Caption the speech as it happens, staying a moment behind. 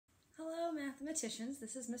mathematicians,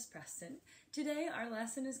 this is Miss Preston. Today our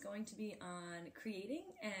lesson is going to be on creating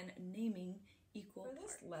and naming equal parts. For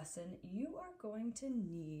this lesson, you are going to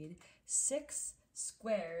need 6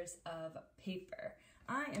 squares of paper.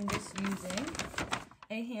 I am just using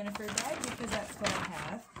a Hannaford bag because that's what I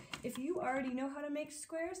have. If you already know how to make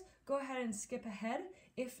squares, go ahead and skip ahead.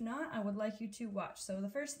 If not, I would like you to watch. So the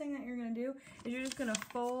first thing that you're going to do is you're just going to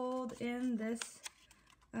fold in this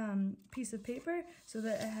piece of paper so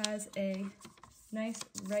that it has a nice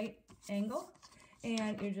right angle,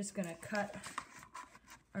 and you're just going to cut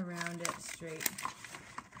around it straight.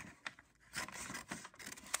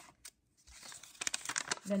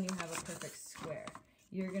 Then you have a perfect square.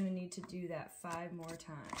 You're going to need to do that 5 more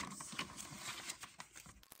times.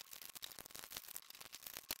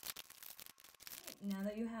 Now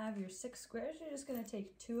that you have your 6 squares, you're just going to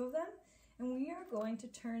take 2 of them, and we are going to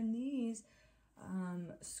turn these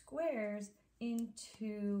squares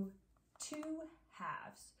into 2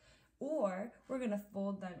 halves, or we're going to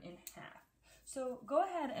fold them in half. So go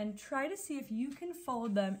ahead and try to see if you can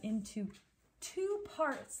fold them into 2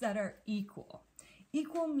 parts that are equal.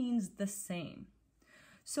 Equal means the same.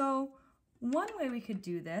 So one way we could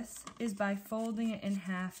do this is by folding it in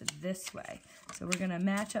half this way. So we're going to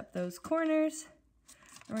match up those corners,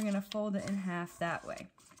 and we're going to fold it in half that way.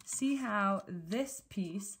 See how this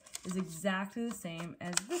piece is exactly the same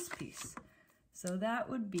as this piece. So that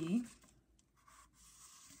would be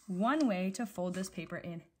one way to fold this paper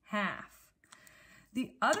in half.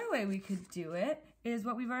 The other way we could do it is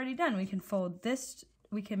what we've already done. We can fold this,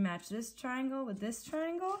 we can match this triangle with this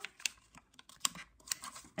triangle,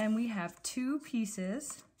 and we have 2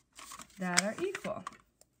 pieces that are equal.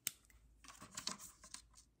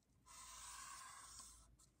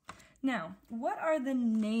 Now, what are the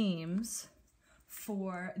names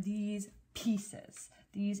for these pieces,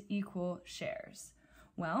 these equal shares?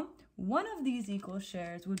 Well, one of these equal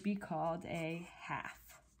shares would be called a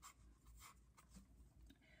half.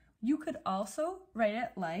 You could also write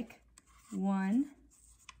it like 1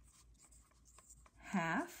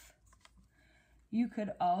 half. You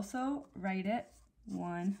could also write it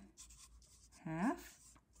 1 half.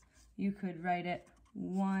 You could write it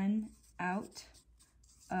 1 out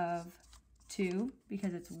of 2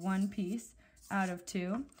 because it's 1 piece out of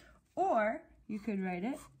 2, or you could write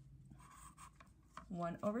it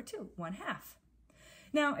 1 over 2, 1 half.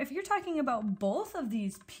 Now, if you're talking about both of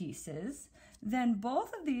these pieces, then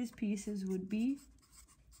both of these pieces would be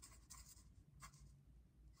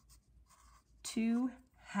 2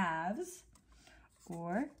 halves,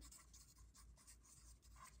 or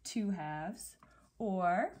 2 halves,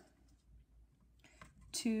 or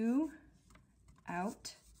 2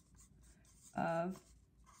 out of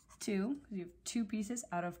 2, because you have 2 pieces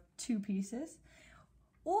out of 2 pieces,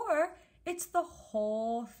 or it's the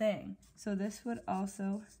whole thing. So this would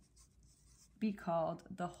also be called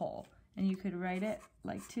the whole, and you could write it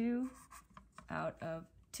like 2 out of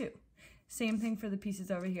 2. Same thing for the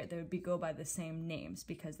pieces over here. They would go by the same names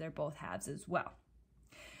because they're both halves as well.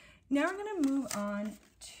 Now we're going to move on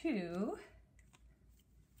to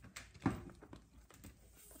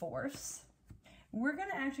fourths. We're going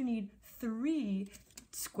to actually need 3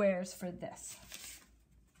 squares for this.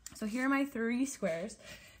 So here are my 3 squares.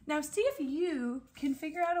 Now see if you can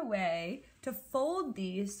figure out a way to fold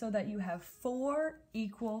these so that you have 4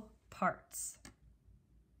 equal parts.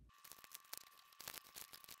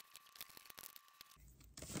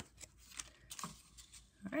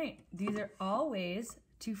 All right, these are all ways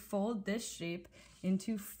to fold this shape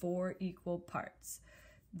into 4 equal parts.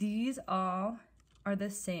 These all are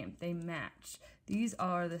the same, they match. These all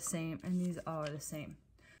are the same, and these all are the same.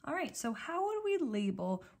 All right, so how would we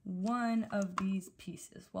label one of these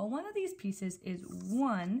pieces? Well, one of these pieces is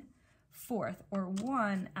 1/4, or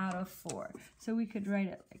 1 out of 4. So we could write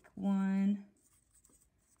it like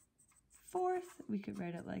 1/4. We could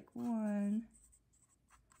write it like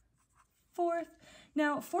 1/4.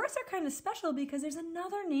 Now, fourths are kind of special because there's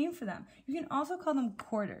another name for them. You can also call them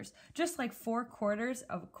quarters. Just like 4 quarters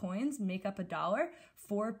of coins make up $1,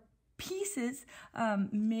 4 pieces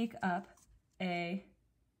make up a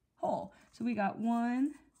whole. So we got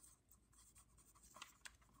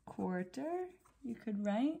 1/4, you could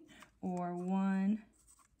write, or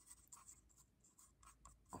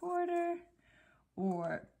 1/4,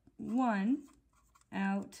 or 1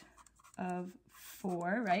 out of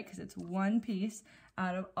 4, right? Because it's 1 piece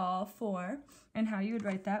out of all 4. And how you would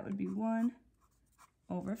write that would be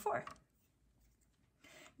 1/4.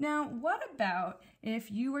 Now, what about if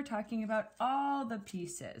you were talking about all the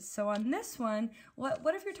pieces? So on this one,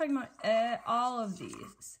 what if you're talking about all of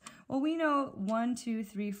these? Well, we know 1, 2,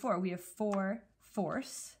 3, 4. We have 4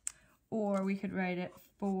 fourths, or we could write it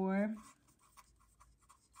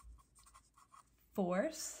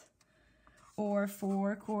 4/4 or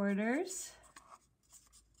 4/4.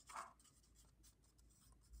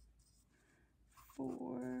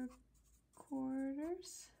 4/4.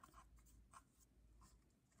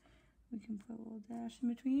 We can put a little dash in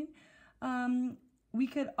between. We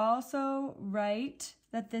could also write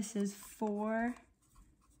that this is 4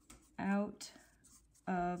 out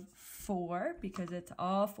of 4 because it's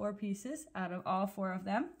all 4 pieces out of all 4 of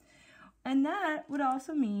them. And that would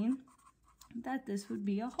also mean that this would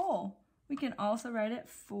be a whole. We can also write it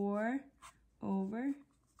 4/4.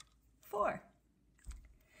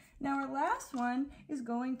 Now our last one is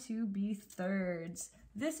going to be thirds.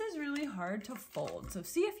 This is really hard to fold, so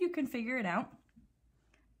see if you can figure it out.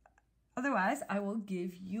 Otherwise, I will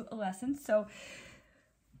give you a lesson. So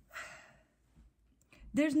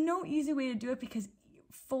there's no easy way to do it because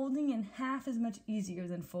folding in half is much easier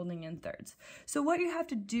than folding in thirds. So what you have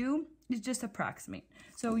to do is just approximate.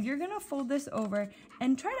 So you're gonna fold this over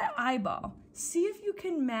and try to eyeball. See if you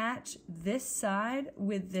can match this side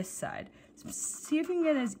with this side. See if you can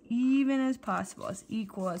get as even as possible, as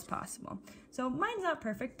equal as possible. So mine's not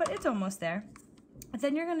perfect, but it's almost there. And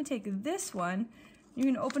then you're gonna take this one,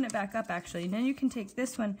 you're gonna open it back up actually, and then you can take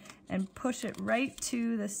this one and push it right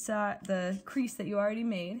to the side, the crease that you already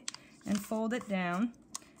made, and fold it down.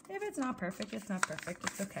 If it's not perfect, it's not perfect,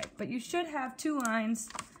 it's okay. But you should have 2 lines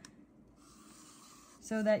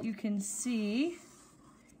so that you can see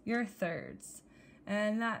your thirds.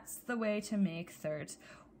 And that's the way to make thirds.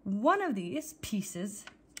 One of these pieces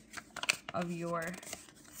of your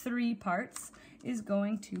 3 parts is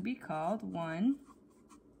going to be called 1/3.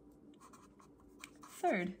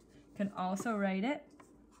 You can also write it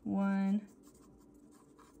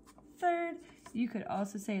 1/3. You could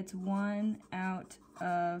also say it's 1 out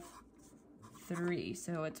of 3.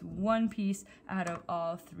 So it's 1 piece out of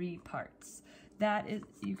all 3 parts. That is,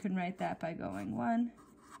 you can write that by going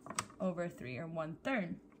 1/3 or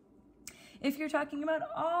 1/3. If you're talking about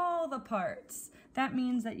all the parts, that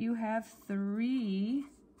means that you have 3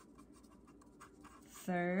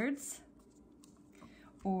 thirds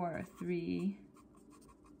or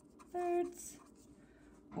 3/3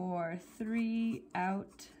 or 3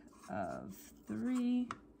 out of 3.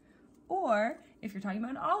 Or if you're talking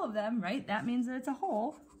about all of them, right, that means that it's a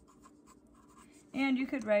whole. And you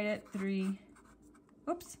could write it 3,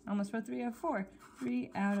 oops, almost wrote 3 out of 4, 3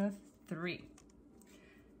 out of 3.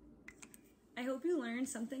 I hope you learned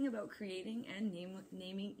something about creating and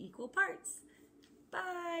naming equal parts.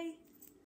 Bye!